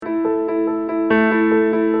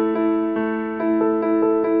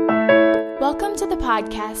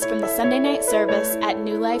podcast from the Sunday night service at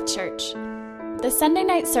New Life Church. The Sunday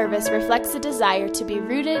night service reflects a desire to be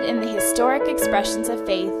rooted in the historic expressions of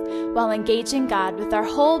faith while engaging God with our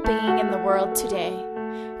whole being in the world today.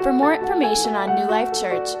 For more information on New Life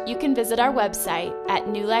Church, you can visit our website at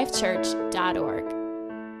newlifechurch.org.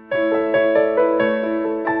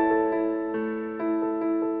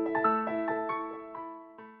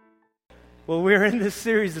 Well, we're in this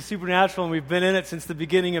series, The Supernatural, and we've been in it since the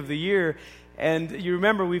beginning of the year. And you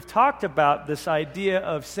remember, we've talked about this idea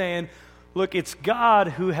of saying, look, it's God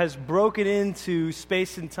who has broken into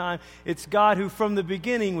space and time. It's God who from the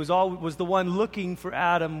beginning was the one looking for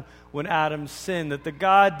Adam when Adam sinned. That the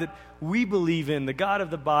God that we believe in, the God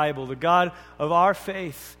of the Bible, the God of our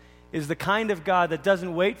faith, is the kind of God that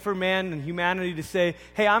doesn't wait for man and humanity to say,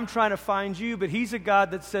 hey, I'm trying to find you, but he's a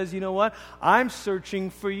God that says, you know what? I'm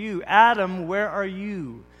searching for you. Adam, where are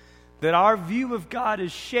you? That our view of God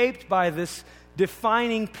is shaped by this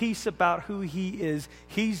defining piece about who he is.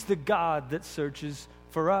 He's the God that searches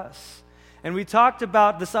for us. And we talked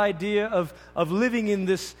about this idea of living in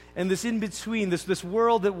this in-between, this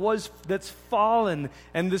world that's fallen,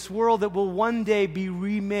 and this world that will one day be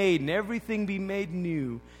remade and everything be made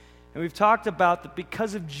new. And we've talked about that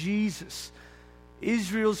because of Jesus,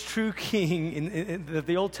 Israel's true king, that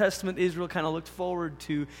the Old Testament Israel kind of looked forward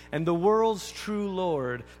to, and the world's true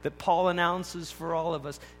Lord that Paul announces for all of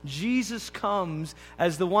us. Jesus comes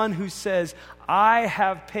as the one who says, I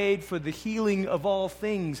have paid for the healing of all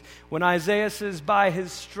things. When Isaiah says, by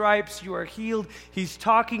his stripes you are healed, he's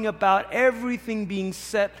talking about everything being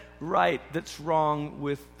set right that's wrong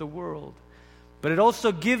with the world. But it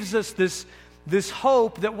also gives us this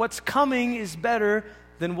hope that what's coming is better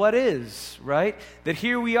than what is, right? That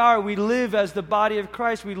here we are, we live as the body of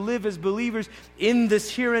Christ, we live as believers in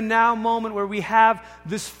this here and now moment where we have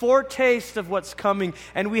this foretaste of what's coming,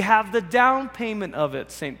 and we have the down payment of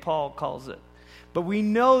it, St. Paul calls it. But we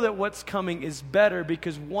know that what's coming is better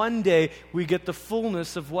because one day we get the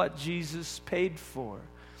fullness of what Jesus paid for.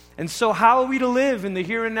 And so how are we to live in the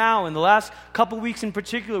here and now? In the last couple weeks in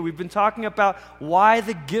particular, we've been talking about why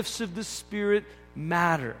the gifts of the Spirit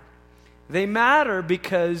matter. They matter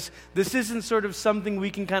because this isn't sort of something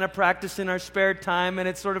we can kind of practice in our spare time, and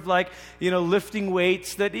it's sort of like, lifting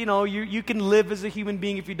weights that, you can live as a human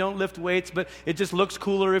being if you don't lift weights, but it just looks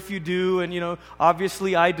cooler if you do, and,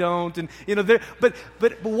 obviously I don't, and, but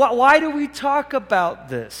why do we talk about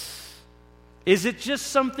this? Is it just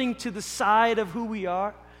something to the side of who we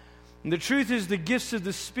are? And the truth is the gifts of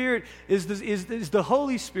the Spirit is the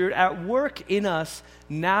Holy Spirit at work in us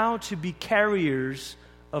now to be carriers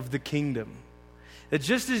of the kingdom. That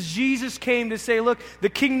just as Jesus came to say, look, the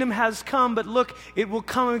kingdom has come, but look, it will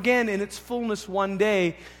come again in its fullness one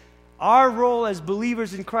day. Our role as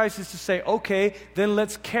believers in Christ is to say, okay, then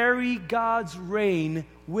let's carry God's reign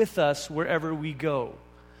with us wherever we go.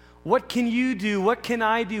 What can you do? What can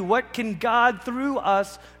I do? What can God through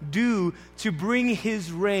us do to bring his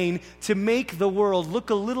reign, to make the world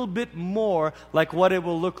look a little bit more like what it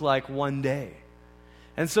will look like one day?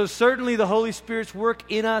 And so certainly the Holy Spirit's work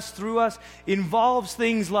in us, through us, involves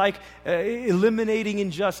things like eliminating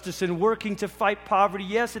injustice and working to fight poverty.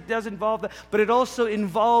 Yes, it does involve that, but it also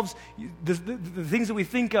involves the things that we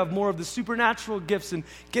think of, more of the supernatural gifts and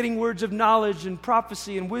getting words of knowledge and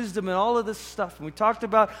prophecy and wisdom and all of this stuff. And we talked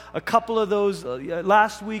about a couple of those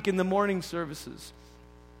last week in the morning services.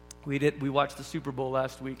 We watched the Super Bowl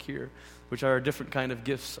last week here, which are a different kind of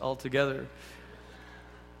gifts altogether.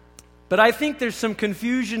 But I think there's some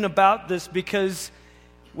confusion about this because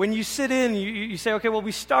when you sit in, you say, okay, well,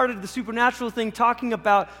 we started the supernatural thing talking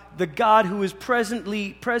about the God who is present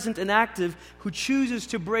and active, who chooses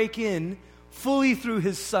to break in fully through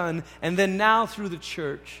his Son and then now through the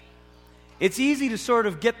church. It's easy to sort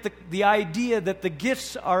of get the idea that the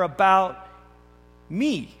gifts are about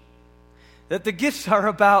me, that the gifts are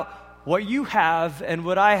about what you have and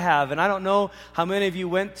what I have. And I don't know how many of you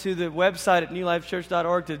went to the website at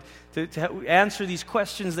newlifechurch.org to answer these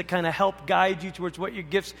questions that kind of help guide you towards what your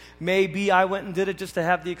gifts may be. I went and did it just to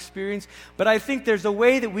have the experience. But I think there's a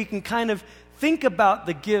way that we can kind of think about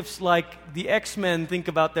the gifts like the X-Men think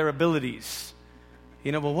about their abilities.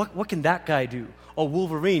 Well, what can that guy do? Oh,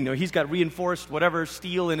 Wolverine, he's got reinforced whatever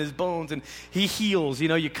steel in his bones, and he heals.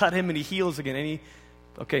 You cut him and he heals again.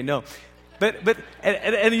 Okay, no. But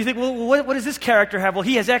you think, well, what does this character have? Well,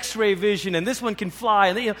 he has X-ray vision, and this one can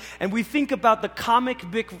fly, and we think about the comic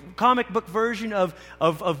book version of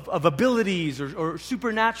abilities or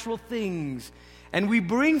supernatural things, and we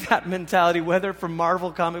bring that mentality, whether from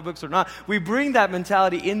Marvel comic books or not, we bring that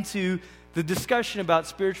mentality into the discussion about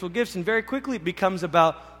spiritual gifts, and very quickly it becomes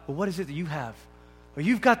about, well, what is it that you have Oh,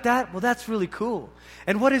 you've got that? Well, that's really cool.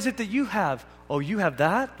 And what is it that you have? Oh, you have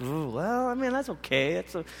that? Ooh, well, I mean, that's okay.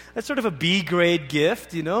 That's sort of a B grade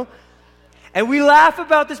gift, you know? And we laugh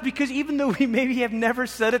about this because even though we maybe have never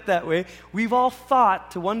said it that way, we've all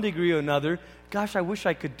thought to one degree or another, gosh, I wish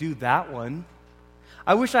I could do that one.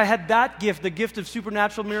 I wish I had that gift, the gift of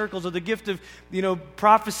supernatural miracles, or the gift of,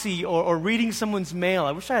 prophecy, or reading someone's mail.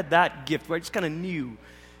 I wish I had that gift where I just kind of knew.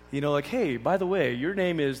 Like, hey, by the way, your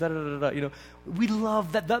name is da-da-da-da-da. We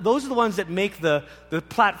love that. Those are the ones that make the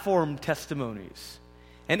platform testimonies.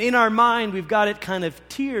 And in our mind, we've got it kind of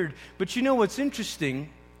tiered. But what's interesting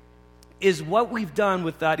is what we've done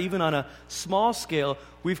with that, even on a small scale,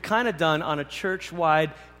 we've kind of done on a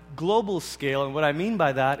church-wide, global scale. And what I mean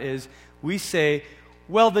by that is we say,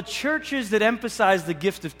 well, the churches that emphasize the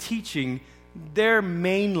gift of teaching, they're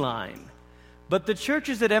mainline. But the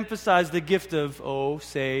churches that emphasize the gift of,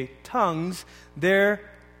 say, tongues, they're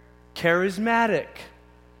charismatic.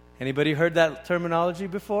 Anybody heard that terminology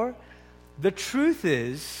before? The truth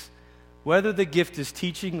is, whether the gift is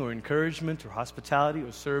teaching or encouragement or hospitality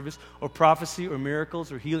or service or prophecy or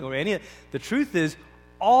miracles or healing or any of it, the truth is,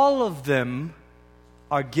 all of them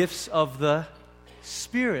are gifts of the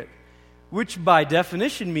Spirit, which by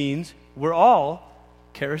definition means we're all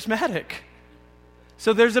charismatic.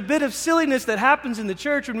 So there's a bit of silliness that happens in the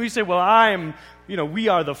church when we say, well, we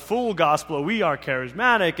are the full gospel, we are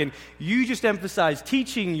charismatic, and you just emphasize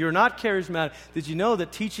teaching, you're not charismatic. Did you know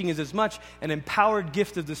that teaching is as much an empowered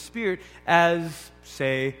gift of the Spirit as,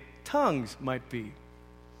 say, tongues might be?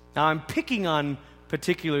 Now, I'm picking on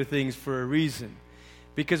particular things for a reason,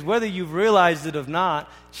 because whether you've realized it or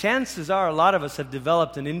not, chances are a lot of us have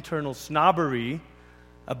developed an internal snobbery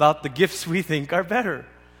about the gifts we think are better.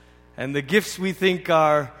 And the gifts we think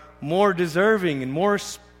are more deserving and more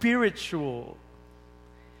spiritual.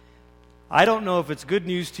 I don't know if it's good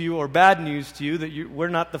news to you or bad news to you that we're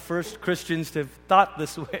not the first Christians to have thought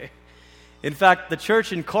this way. In fact, the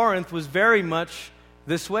church in Corinth was very much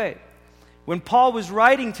this way. When Paul was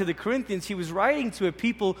writing to the Corinthians, he was writing to a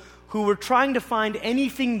people who were trying to find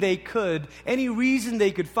anything they could, any reason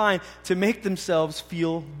they could find to make themselves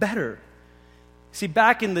feel better. See,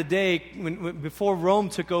 back in the day, before Rome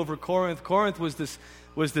took over Corinth, Corinth was this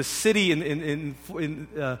city in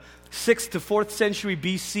 6th to 4th century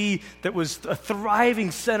BC that was a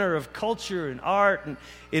thriving center of culture and art, and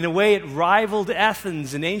in a way it rivaled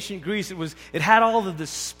Athens in ancient Greece. It had all of this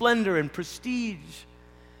splendor and prestige.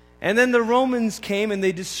 And then the Romans came and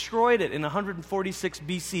they destroyed it in 146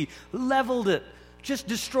 BC, leveled it, just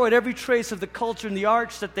destroyed every trace of the culture and the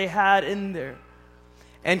arts that they had in there.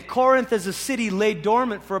 And Corinth as a city lay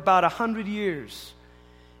dormant for about 100 years.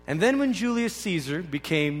 And then when Julius Caesar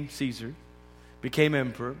became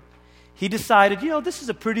emperor, he decided, this is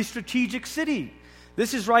a pretty strategic city.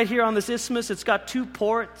 This is right here on this isthmus. It's got 2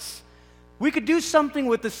 ports. We could do something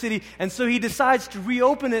with the city. And so he decides to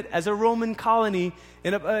reopen it as a Roman colony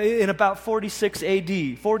in about 46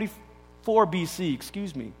 AD, 44 BC,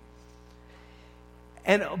 excuse me.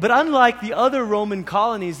 But unlike the other Roman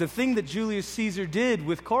colonies, the thing that Julius Caesar did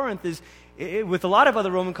with Corinth is, with a lot of other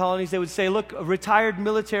Roman colonies, they would say, look, retired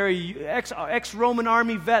military, ex-Roman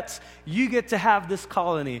army vets, you get to have this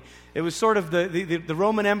colony. It was sort of the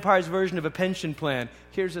Roman Empire's version of a pension plan.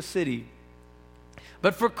 Here's a city.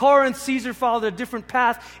 But for Corinth, Caesar followed a different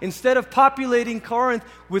path. Instead of populating Corinth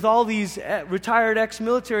with all these retired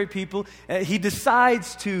ex-military people, he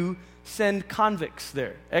decides to send convicts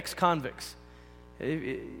there, ex-convicts.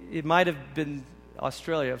 It might have been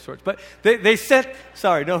Australia of sorts, but they sent.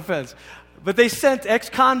 Sorry, no offense, but they sent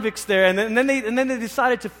ex-convicts there, and then they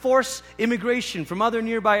decided to force immigration from other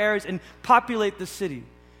nearby areas and populate the city.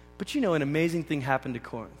 But an amazing thing happened to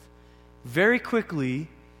Corinth. Very quickly,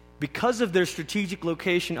 because of their strategic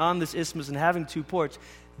location on this isthmus and having 2 ports,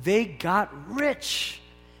 they got rich.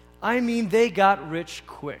 I mean, they got rich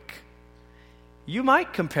quick. You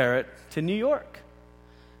might compare it to New York.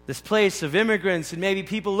 This place of immigrants and maybe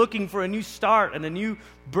people looking for a new start and a new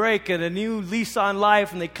break and a new lease on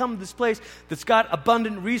life, and they come to this place that's got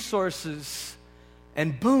abundant resources,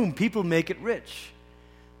 and boom, people make it rich.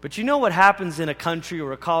 But you know what happens in a country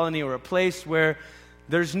or a colony or a place where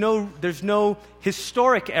there's no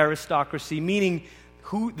historic aristocracy, meaning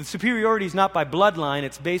the superiority is not by bloodline,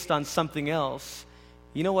 it's based on something else.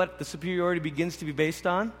 You know what the superiority begins to be based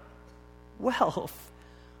on? Wealth.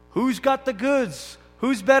 Who's got the goods?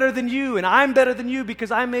 Who's better than you? And I'm better than you because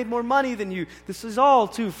I made more money than you. This is all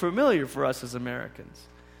too familiar for us as Americans.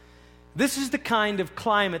 This is the kind of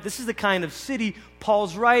climate, this is the kind of city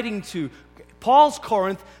Paul's writing to. Paul's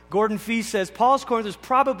Corinth, Gordon Fee says, Paul's Corinth is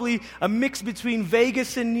probably a mix between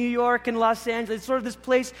Vegas and New York and Los Angeles. It's sort of this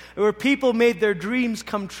place where people made their dreams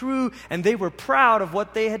come true, and they were proud of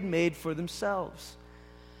what they had made for themselves.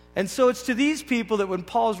 And so it's to these people that when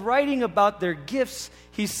Paul's writing about their gifts,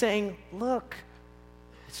 he's saying, look,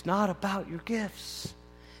 it's not about your gifts.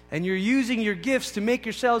 And you're using your gifts to make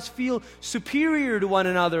yourselves feel superior to one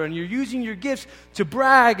another. And you're using your gifts to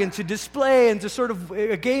brag and to display and to sort of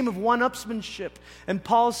a game of one-upsmanship. And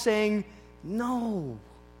Paul's saying, no,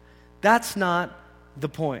 that's not the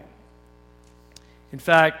point. In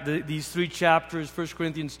fact, these three chapters, 1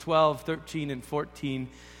 Corinthians 12, 13, and 14,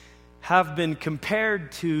 have been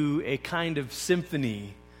compared to a kind of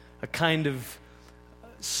symphony, a kind of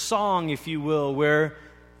song, if you will, where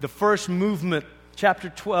the first movement, chapter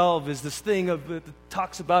 12, is this thing that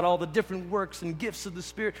talks about all the different works and gifts of the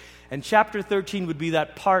Spirit. And chapter 13 would be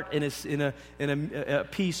that part in a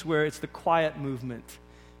piece where it's the quiet movement.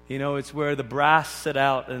 You know, it's where the brass sit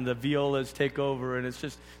out and the violas take over, and it's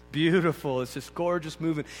just beautiful. It's just gorgeous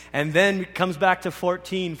movement. And then it comes back to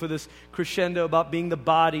 14 for this crescendo about being the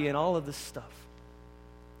body and all of this stuff.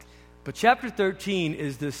 But chapter 13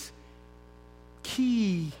 is this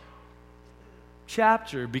key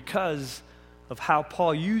chapter because of how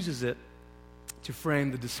Paul uses it to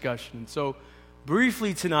frame the discussion. And so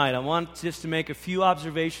briefly tonight, I want just to make a few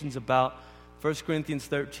observations about 1 Corinthians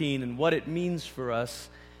 13 and what it means for us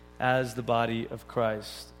as the body of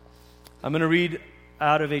Christ. I'm going to read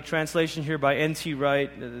out of a translation here by N.T. Wright,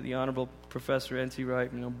 the Honorable Professor N.T.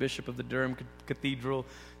 Wright, Bishop of the Durham Cathedral.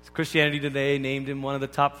 Christianity Today named him one of the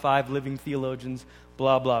top 5 living theologians,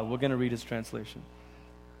 blah, blah. We're going to read his translation.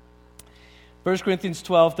 1 Corinthians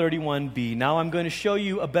 12:31b. Now I'm going to show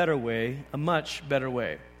you a better way, a much better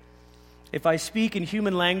way. If I speak in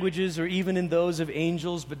human languages or even in those of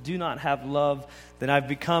angels but do not have love, then I've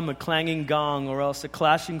become a clanging gong or else a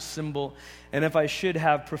clashing cymbal. And if I should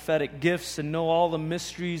have prophetic gifts and know all the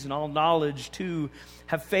mysteries and all knowledge too,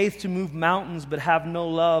 have faith to move mountains but have no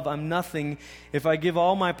love, I'm nothing. If I give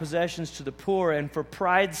all my possessions to the poor and for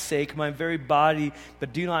pride's sake my very body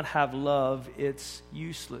but do not have love, it's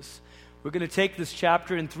useless. We're going to take this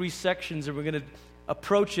chapter in 3 sections and we're going to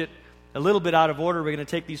approach it a little bit out of order. We're going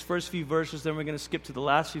to take these first few verses, then we're going to skip to the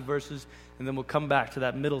last few verses, and then we'll come back to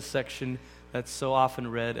that middle section that's so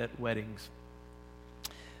often read at weddings.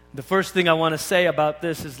 The first thing I want to say about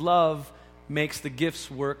this is love makes the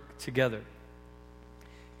gifts work together.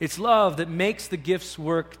 It's love that makes the gifts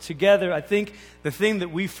work together. I think the thing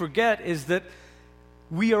that we forget is that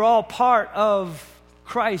we are all part of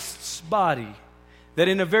Christ's body. That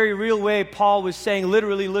in a very real way, Paul was saying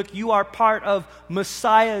literally, look, you are part of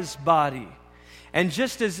Messiah's body. And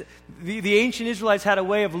just as the ancient Israelites had a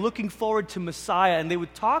way of looking forward to Messiah, and they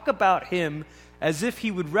would talk about him as if he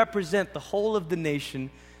would represent the whole of the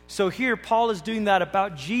nation, so here Paul is doing that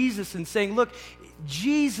about Jesus and saying, look,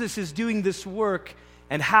 Jesus is doing this work,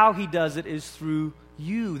 and how he does it is through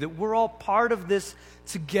you, that we're all part of this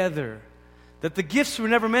together, that the gifts were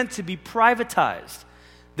never meant to be privatized.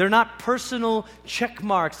 They're not personal check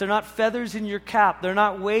marks. They're not feathers in your cap. They're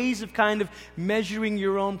not ways of kind of measuring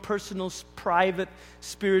your own personal, private,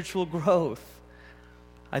 spiritual growth.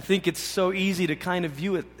 I think it's so easy to kind of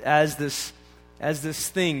view it as this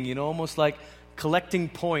thing, almost like collecting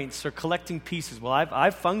points or collecting pieces. Well,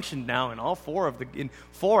 I've functioned now in all 4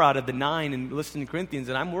 out of the 9 in listening to Corinthians,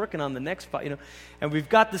 and I'm working on the next 5, And we've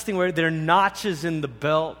got this thing where there are notches in the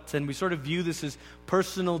belt, and we sort of view this as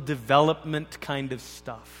personal development kind of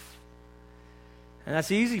stuff. And that's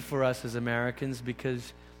easy for us as Americans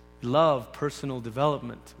because we love personal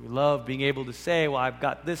development. We love being able to say, well, I've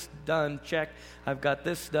got this done, check. I've got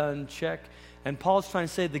this done, check. And Paul's trying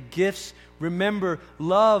to say the gifts, remember,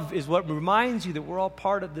 love is what reminds you that we're all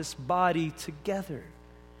part of this body together.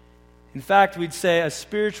 In fact, we'd say a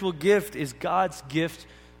spiritual gift is God's gift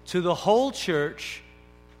to the whole church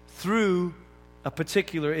through a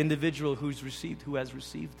particular individual who has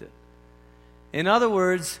received it. In other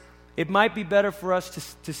words, it might be better for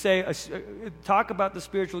us to say, talk about the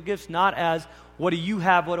spiritual gifts not as what do you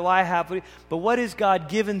have, what do I have, but what is God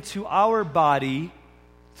given to our body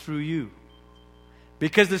through you.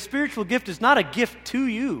 Because the spiritual gift is not a gift to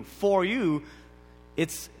you, for you.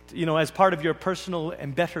 It's, as part of your personal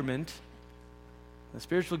embetterment. The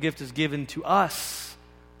spiritual gift is given to us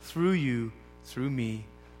through you, through me,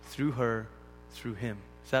 through her, through him.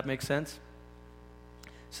 Does that make sense?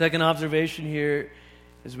 Second observation here,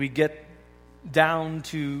 as we get down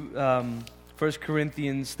to 1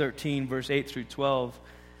 Corinthians 13, verse 8 through 12.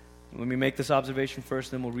 Let me make this observation first,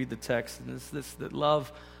 then we'll read the text. And this that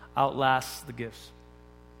love outlasts the gifts.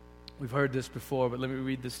 We've heard this before, but let me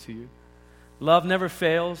read this to you. Love never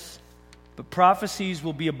fails, but prophecies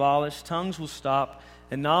will be abolished, tongues will stop,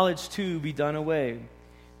 and knowledge too be done away.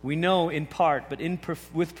 We know in part, but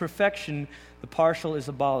with perfection the partial is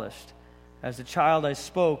abolished. As a child I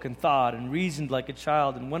spoke and thought and reasoned like a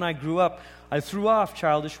child, and when I grew up I threw off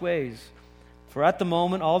childish ways. For at the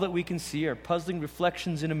moment all that we can see are puzzling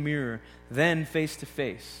reflections in a mirror, then face to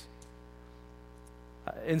face.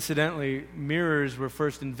 Incidentally, mirrors were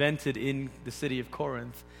first invented in the city of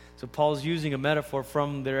Corinth. So Paul's using a metaphor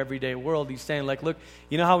from their everyday world. He's saying, like, look,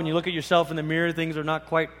 you know how when you look at yourself in the mirror, things are not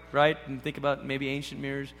quite right? And think about maybe ancient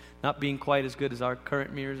mirrors not being quite as good as our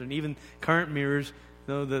current mirrors, and even current mirrors,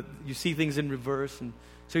 you know, that you see things in reverse. And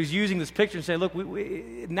so he's using this picture and saying, look,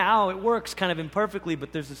 now it works kind of imperfectly,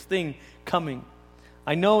 but there's this thing coming.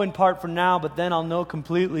 I know in part for now, but then I'll know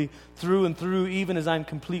completely through and through, even as I'm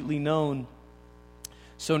completely known.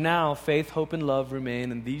 So now faith, hope, and love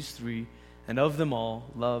remain, and these three, and of them all,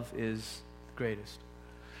 love is the greatest.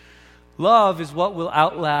 Love is what will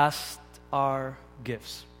outlast our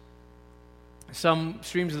gifts. Some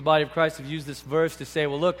streams of the body of Christ have used this verse to say,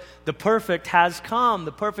 well, look, the perfect has come.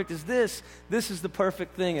 The perfect is this. This is the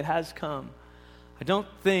perfect thing. It has come. I don't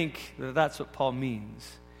think that that's what Paul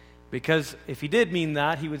means. Because if he did mean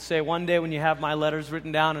that, he would say, one day when you have my letters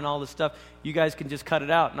written down and all this stuff, you guys can just cut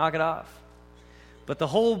it out, knock it off. But the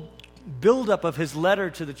whole buildup of his letter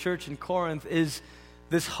to the church in Corinth is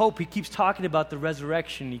this hope. He keeps talking about the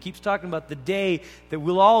resurrection. He keeps talking about the day that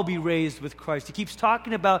we'll all be raised with Christ. He keeps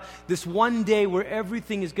talking about this one day where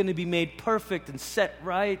everything is going to be made perfect and set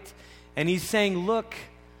right. And he's saying, look,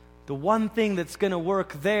 the one thing that's going to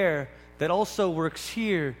work there that also works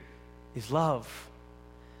here is love.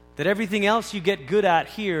 That everything else you get good at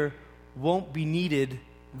here won't be needed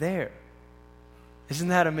there. Isn't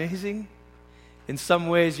that amazing? In some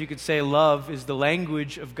ways, you could say love is the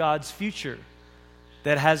language of God's future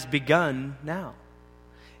that has begun now.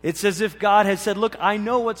 It's as if God has said, look, I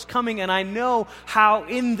know what's coming, and I know how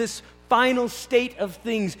in this final state of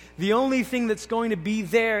things, the only thing that's going to be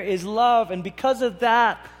there is love. And because of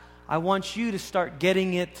that, I want you to start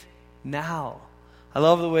getting it now. I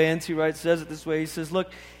love the way N.T. Wright says it this way.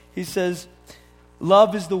 He says,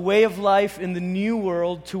 love is the way of life in the new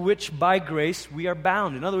world to which by grace we are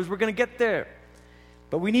bound. In other words, we're going to get there.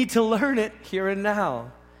 But we need to learn it here and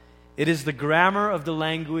now. It is the grammar of the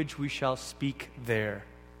language we shall speak there.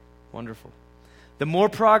 Wonderful. The more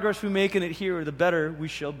progress we make in it here, the better we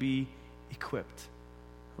shall be equipped.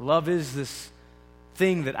 Love is this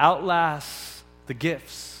thing that outlasts the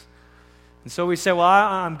gifts. And so we say, well,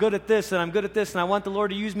 I'm good at this, and I'm good at this, and I want the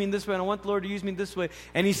Lord to use me in this way, and I want the Lord to use me in this way.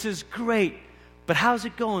 And he says, great, but how's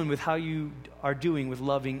it going with how you are doing with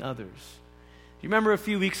loving others? Do you remember a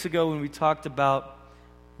few weeks ago when we talked about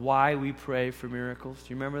why we pray for miracles? Do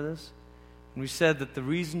you remember this? And we said that the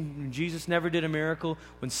reason Jesus never did a miracle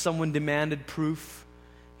when someone demanded proof.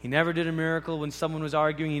 He never did a miracle when someone was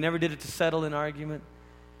arguing. He never did it to settle an argument.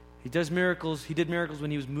 He did miracles when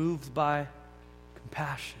he was moved by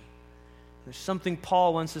compassion. There's something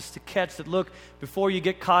Paul wants us to catch, that look, before you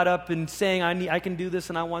get caught up in saying, I can do this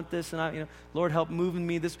and I want this, and Lord, help move in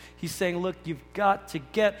me this. He's saying, look, you've got to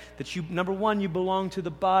get that you, number one, you belong to the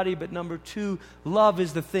body, but number two, love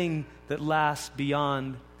is the thing that lasts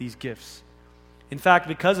beyond these gifts. In fact,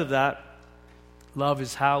 because of that, love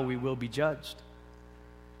is how we will be judged.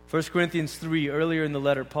 1 Corinthians 3, earlier in the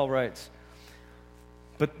letter, Paul writes,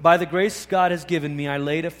 but by the grace God has given me, I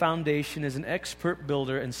laid a foundation as an expert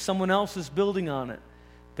builder, and someone else is building on it.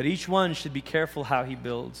 But each one should be careful how he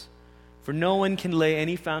builds. For no one can lay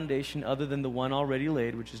any foundation other than the one already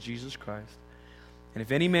laid, which is Jesus Christ. And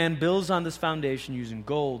if any man builds on this foundation using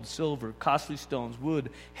gold, silver, costly stones,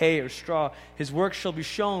 wood, hay, or straw, his work shall be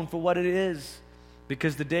shown for what it is,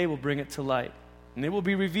 because the day will bring it to light. And it will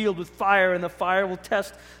be revealed with fire, and the fire will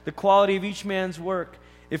test the quality of each man's work.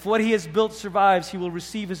 If what he has built survives, he will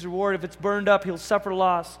receive his reward. If it's burned up, he'll suffer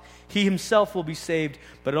loss. He himself will be saved,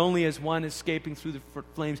 but only as one escaping through the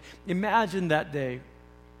flames. Imagine that day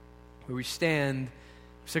where we stand,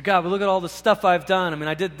 we say, God, but look at all the stuff I've done. I mean,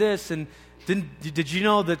 I did this, and did you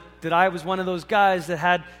know that I was one of those guys that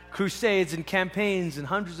had crusades and campaigns and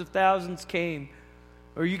hundreds of thousands came?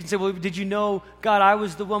 Or you can say, well, did you know, God, I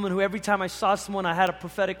was the woman who every time I saw someone, I had a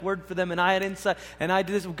prophetic word for them, and I had insight, and I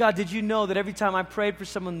did this. Well, God, did you know that every time I prayed for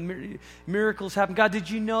someone, miracles happened? God, did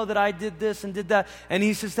you know that I did this and did that? And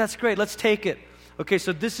he says, that's great, let's take it. Okay,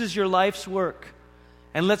 so this is your life's work,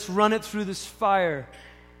 and let's run it through this fire,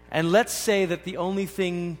 and let's say that the only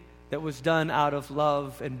thing that was done out of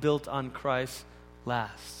love and built on Christ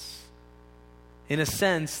lasts. In a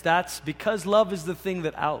sense, that's because love is the thing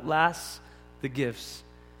that outlasts the gifts.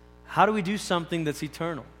 How do we do something that's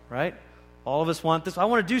eternal, right? All of us want this. I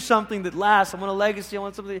want to do something that lasts. I want a legacy. I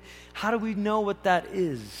want something. How do we know what that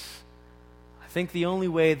is? I think the only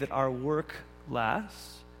way that our work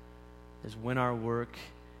lasts is when our work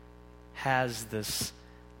has this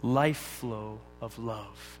life flow of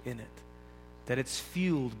love in it, that it's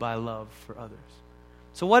fueled by love for others.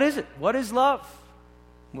 So what is it? What is love?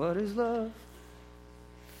 What is love?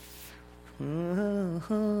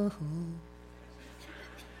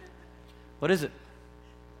 What is it?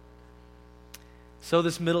 So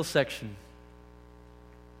this middle section,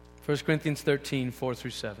 1 Corinthians 13, 4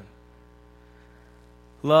 through 7.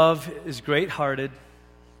 Love is great-hearted.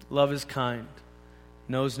 Love is kind.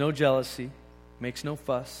 Knows no jealousy. Makes no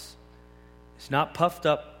fuss. Is not puffed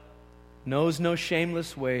up. Knows no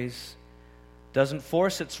shameless ways. Doesn't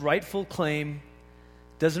force its rightful claim.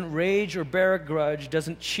 Doesn't rage or bear a grudge.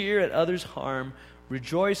 Doesn't cheer at others' harm.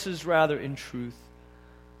 Rejoices rather in truth.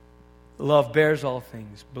 Love bears all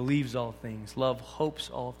things, believes all things. Love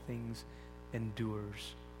hopes all things,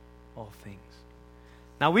 endures all things.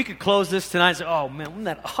 Now we could close this tonight and say, oh man, wasn't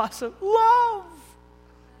that awesome? Love!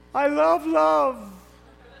 I love love.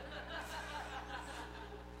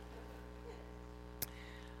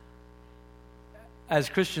 As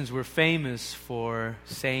Christians, we're famous for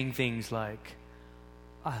saying things like,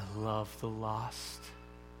 I love the lost.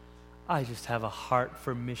 I just have a heart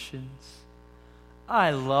for missions.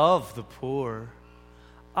 I love the poor.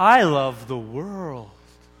 I love the world.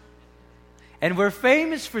 And we're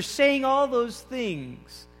famous for saying all those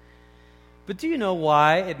things. But do you know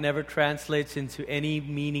why it never translates into any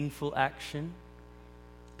meaningful action?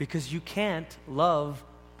 Because you can't love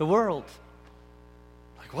the world.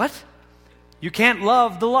 Like what? You can't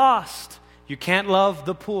love the lost. You can't love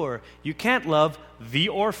the poor. You can't love the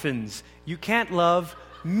orphans. You can't love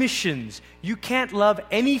missions. You can't love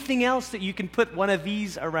anything else that you can put one of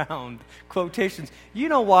these around, quotations. You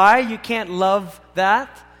know why you can't love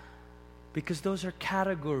that? Because those are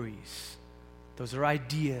categories. Those are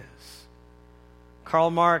ideas.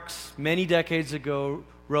 Karl Marx, many decades ago,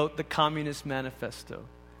 wrote the Communist Manifesto.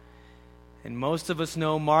 And most of us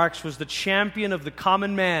know Marx was the champion of the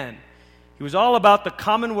common man. He was all about the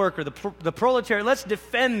common worker, the proletariat. Let's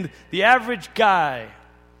defend the average guy.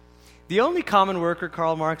 The only common worker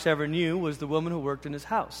Karl Marx ever knew was the woman who worked in his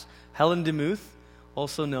house, Helen Demuth,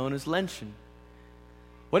 also known as Lenchen.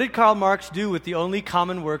 What did Karl Marx do with the only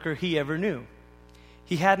common worker he ever knew?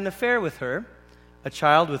 He had an affair with her, a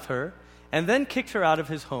child with her, and then kicked her out of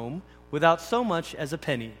his home without so much as a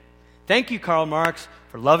penny. Thank you, Karl Marx,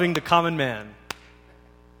 for loving the common man.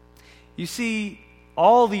 You see,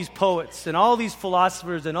 all these poets and all these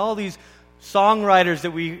philosophers and all these songwriters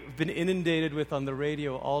that we've been inundated with on the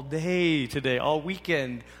radio all day today, all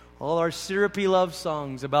weekend, all our syrupy love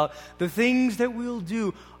songs about the things that we'll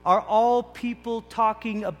do are all people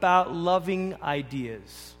talking about loving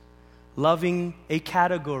ideas, loving a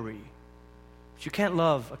category. But you can't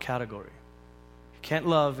love a category. You can't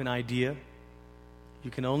love an idea. You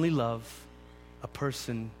can only love a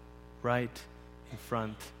person right in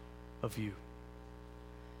front of you.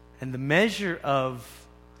 And the measure of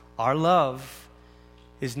our love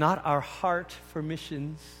is not our heart for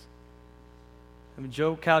missions. I mean,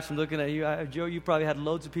 Joe Couch, I'm looking at you. Joe, you probably had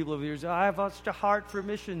loads of people over the years. I have such a heart for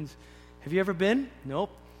missions. Have you ever been?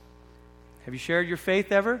 Nope. Have you shared your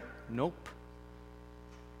faith ever? Nope.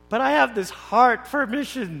 But I have this heart for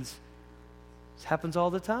missions. This happens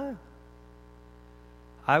all the time.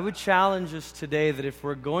 I would challenge us today that if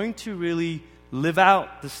we're going to really live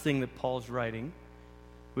out this thing that Paul's writing,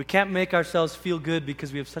 we can't make ourselves feel good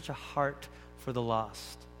because we have such a heart for the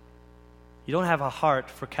lost. You don't have a heart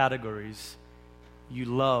for categories. You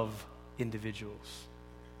love individuals.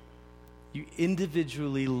 You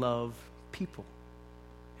individually love people.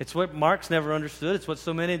 It's what Marx never understood. It's what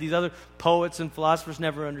so many of these other poets and philosophers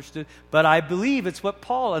never understood. But I believe it's what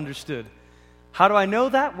Paul understood. How do I know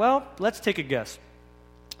that? Well, let's take a guess.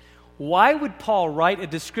 Why would Paul write a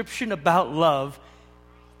description about love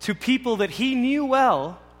to people that he knew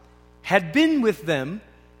well, had been with them,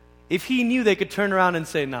 if he knew they could turn around and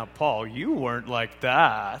say, now, Paul, you weren't like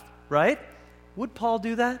that, right? Would Paul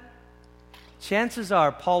do that? Chances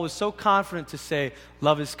are Paul was so confident to say,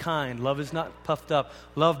 love is kind, love is not puffed up,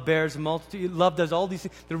 love bears a multitude, love does all these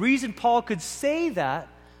things. The reason Paul could say that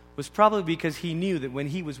was probably because he knew that when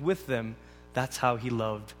he was with them, that's how he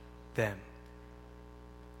loved them.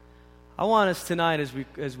 I want us tonight,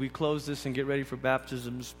 as we close this and get ready for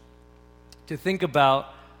baptisms, to think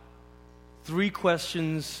about 3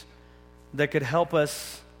 questions that could help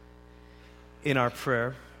us in our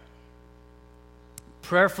prayer.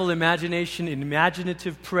 Prayerful imagination,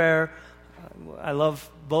 imaginative prayer. I love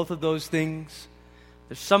both of those things.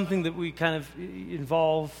 There's something that we kind of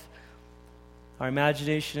involve our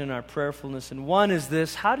imagination and our prayerfulness. And one is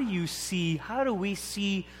this: how do we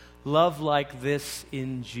see love like this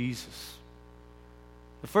in Jesus?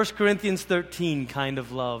 The 1 Corinthians 13 kind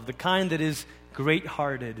of love, the kind that is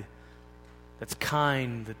great-hearted, that's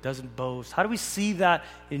kind, that doesn't boast. How do we see that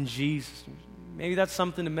in Jesus? Maybe that's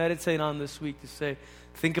something to meditate on this week, to say,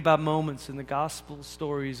 think about moments in the gospel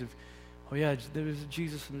stories of, oh yeah, there was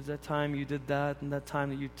Jesus, and that time you did that, and that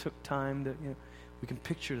time that you took time, that, we can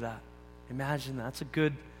picture that. Imagine that. That's a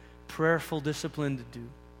good prayerful discipline to do.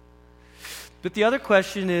 But the other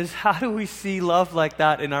question is, how do we see love like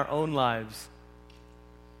that in our own lives?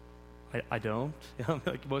 I don't.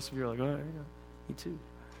 Like most of you are like, oh, yeah, me too.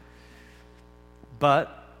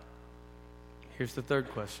 But here's the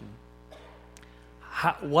third question.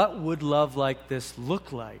 What would love like this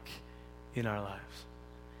look like in our lives?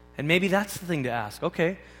 And maybe that's the thing to ask.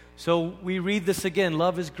 Okay, so we read this again.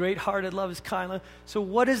 Love is great-hearted, love is kind. So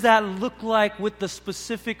what does that look like with the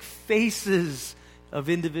specific faces of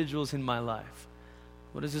individuals in my life?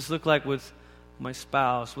 What does this look like with my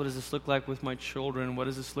spouse? What does this look like with my children? What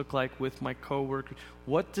does this look like with my coworkers?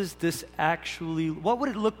 What would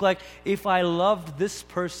it look like if I loved this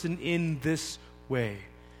person in this way?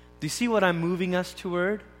 Do you see what I'm moving us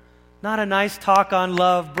toward? Not a nice talk on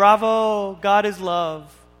love. Bravo, God is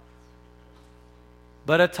love.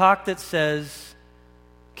 But a talk that says,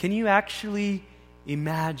 can you actually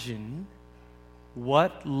imagine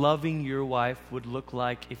what loving your wife would look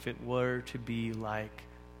like if it were to be like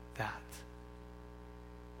that?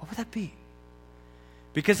 What would that be?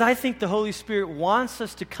 Because I think the Holy Spirit wants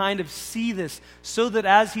us to kind of see this so that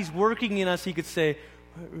as He's working in us, He could say,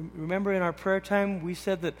 remember in our prayer time, we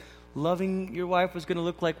said that loving your wife was going to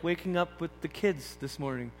look like waking up with the kids this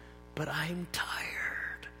morning. But I'm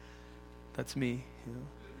tired. That's me,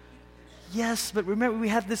 Yes, but remember we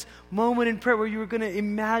had this moment in prayer where you were going to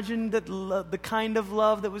imagine that the kind of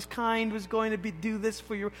love that was kind was going to do this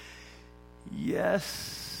for your...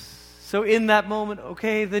 Yes. So in that moment,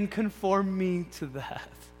 okay, then conform me to that.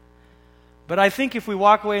 But I think if we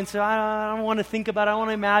walk away and say, I don't want to think about it, I don't want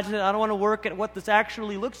to imagine it, I don't want to work at what this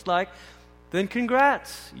actually looks like, then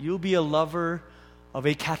congrats. You'll be a lover of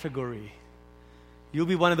a category. You'll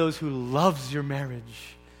be one of those who loves your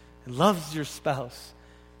marriage and loves your spouse.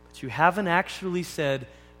 But you haven't actually said,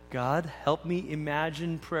 God, help me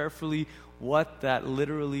imagine prayerfully what that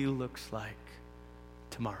literally looks like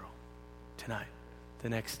tomorrow, tonight, the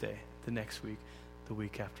next day, the next week, the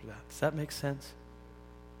week after that. Does that make sense?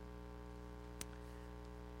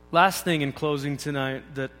 Last thing in closing tonight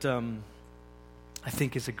that I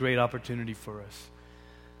think is a great opportunity for us.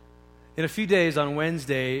 In a few days on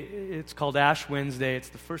Wednesday, it's called Ash Wednesday. It's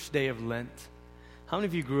the first day of Lent. How many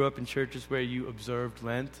of you grew up in churches where you observed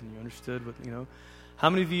Lent and you understood what, How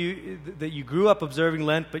many of you that you grew up observing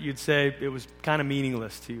Lent, but you'd say it was kind of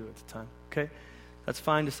meaningless to you at the time? Okay? That's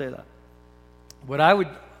fine to say that. What I would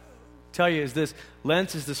tell you is this: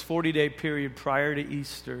 Lent is this 40-day period prior to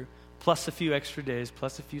Easter, plus a few extra days,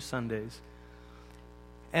 plus a few Sundays.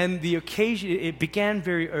 And the occasion, it began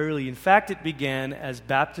very early. In fact, it began as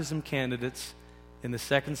baptism candidates in the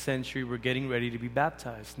 2nd century were getting ready to be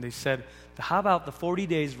baptized. And they said, how about the 40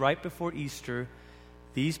 days right before Easter,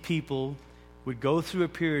 these people would go through a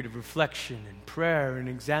period of reflection and prayer and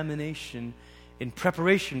examination in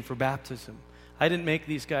preparation for baptism. I didn't make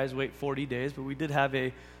these guys wait 40 days, but we did have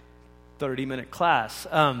a 30-minute class.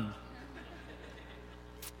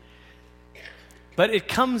 But it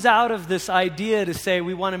comes out of this idea to say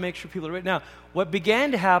we want to make sure people are ready. Now, what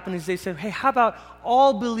began to happen is they said, hey, how about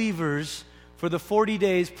all believers for the 40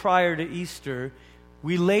 days prior to Easter,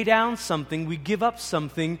 we lay down something, we give up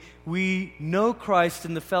something, we know Christ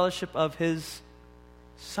in the fellowship of His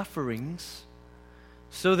sufferings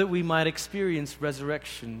so that we might experience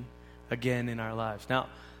resurrection again in our lives. Now,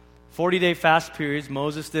 40-day fast periods,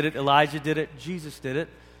 Moses did it, Elijah did it, Jesus did it.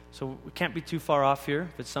 So we can't be too far off here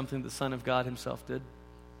if it's something the Son of God Himself did.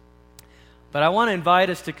 But I want to invite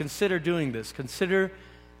us to consider doing this. Consider,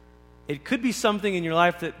 it could be something in your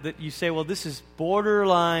life that you say, well, this is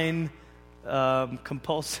borderline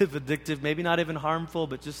compulsive, addictive, maybe not even harmful,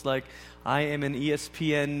 but just like I am an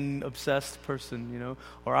ESPN-obsessed person,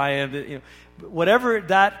 or I am, whatever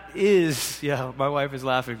that is. Yeah, my wife is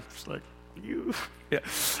laughing. She's like, you.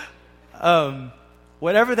 Yeah.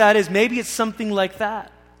 Whatever that is, maybe it's something like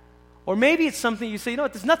that. Or maybe it's something you say,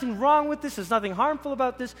 there's nothing wrong with this, there's nothing harmful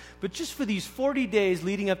about this, but just for these 40 days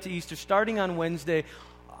leading up to Easter, starting on Wednesday,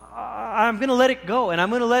 I'm going to let it go. And I'm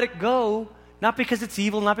going to let it go, not because it's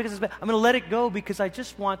evil, not because it's bad. I'm going to let it go because I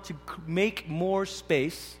just want to make more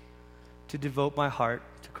space to devote my heart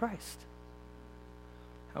to Christ.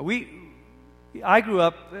 I grew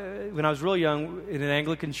up when I was real young in an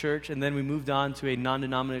Anglican church, and then we moved on to a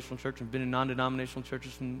non-denominational church. I've been in non-denominational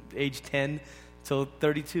churches from age 10 till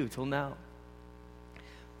 32, till now.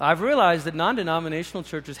 I've realized that non-denominational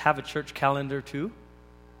churches have a church calendar too.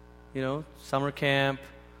 You know, summer camp,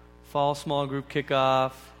 fall small group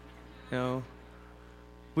kickoff, you know.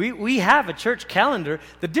 We have a church calendar.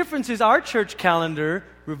 The difference is our church calendar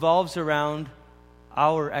revolves around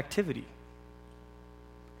our activity.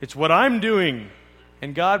 It's what I'm doing.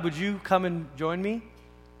 And God, would you come and join me?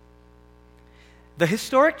 The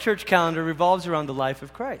historic church calendar revolves around the life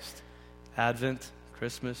of Christ. Advent,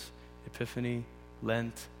 Christmas, Epiphany,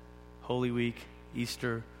 Lent, Holy Week,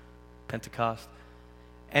 Easter, Pentecost.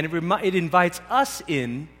 And it invites us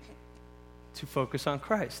in to focus on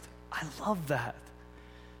Christ. I love that.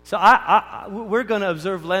 So we're going to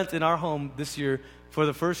observe Lent in our home this year for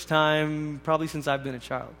the first time probably since I've been a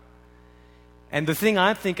child. And the thing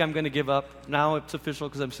I think I'm going to give up, now it's official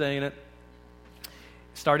because I'm saying it,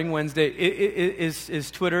 starting Wednesday, is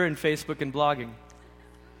Twitter and Facebook and blogging.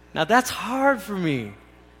 Now that's hard for me.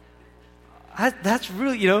 That's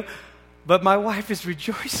really, but my wife is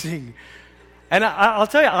rejoicing. And I'll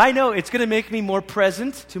tell you, I know it's going to make me more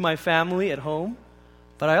present to my family at home,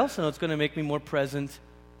 but I also know it's going to make me more present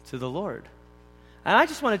to the Lord. And I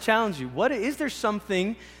just want to challenge you. Is there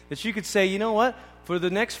something that you could say, you know what, for the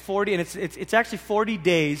next 40, and it's actually 40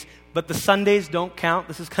 days, but the Sundays don't count.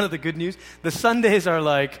 This is kind of the good news. The Sundays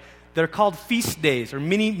are they're called feast days or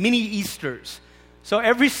mini Easters. So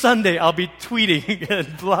every Sunday I'll be tweeting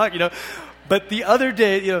and blog, But the other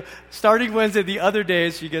day, starting Wednesday, the other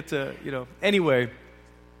days you get to, Anyway,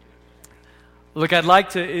 look, I'd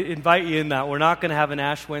like to invite you in that. We're not going to have an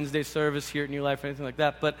Ash Wednesday service here at New Life or anything like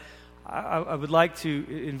that, but I would like to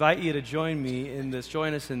invite you to join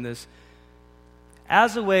us in this,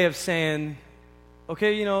 as a way of saying,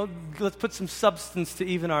 okay, let's put some substance to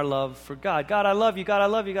even our love for God. God, I love you. God, I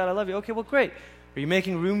love you. God, I love you. Okay, well, great. Are you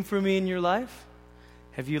making room for me in your life?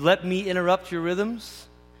 Have you let me interrupt your rhythms?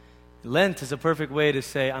 Lent is a perfect way to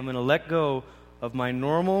say, I'm going to let go of my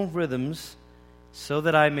normal rhythms so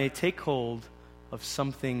that I may take hold of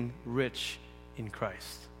something rich in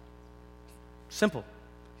Christ. Simple.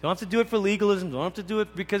 You don't have to do it for legalism. You don't have to do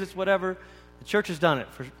it because it's whatever. The church has done it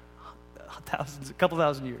for a couple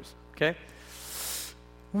thousand years. Okay?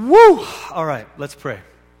 Woo! All right, let's pray.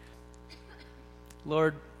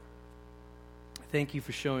 Lord, thank you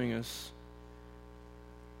for showing us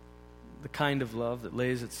the kind of love that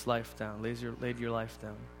lays its life down, laid your life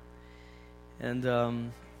down.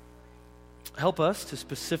 And help us to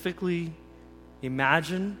specifically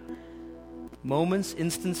imagine moments,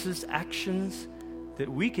 instances, actions that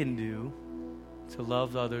we can do to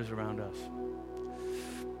love others around us.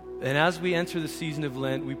 And as we enter the season of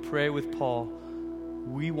Lent, we pray with Paul,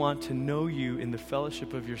 we want to know you in the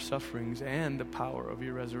fellowship of your sufferings and the power of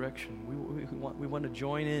your resurrection. We want to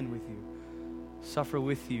join in with you, suffer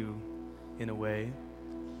with you in a way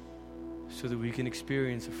so that we can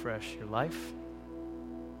experience afresh your life,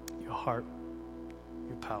 your heart,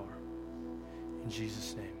 your power. In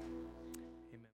Jesus' name.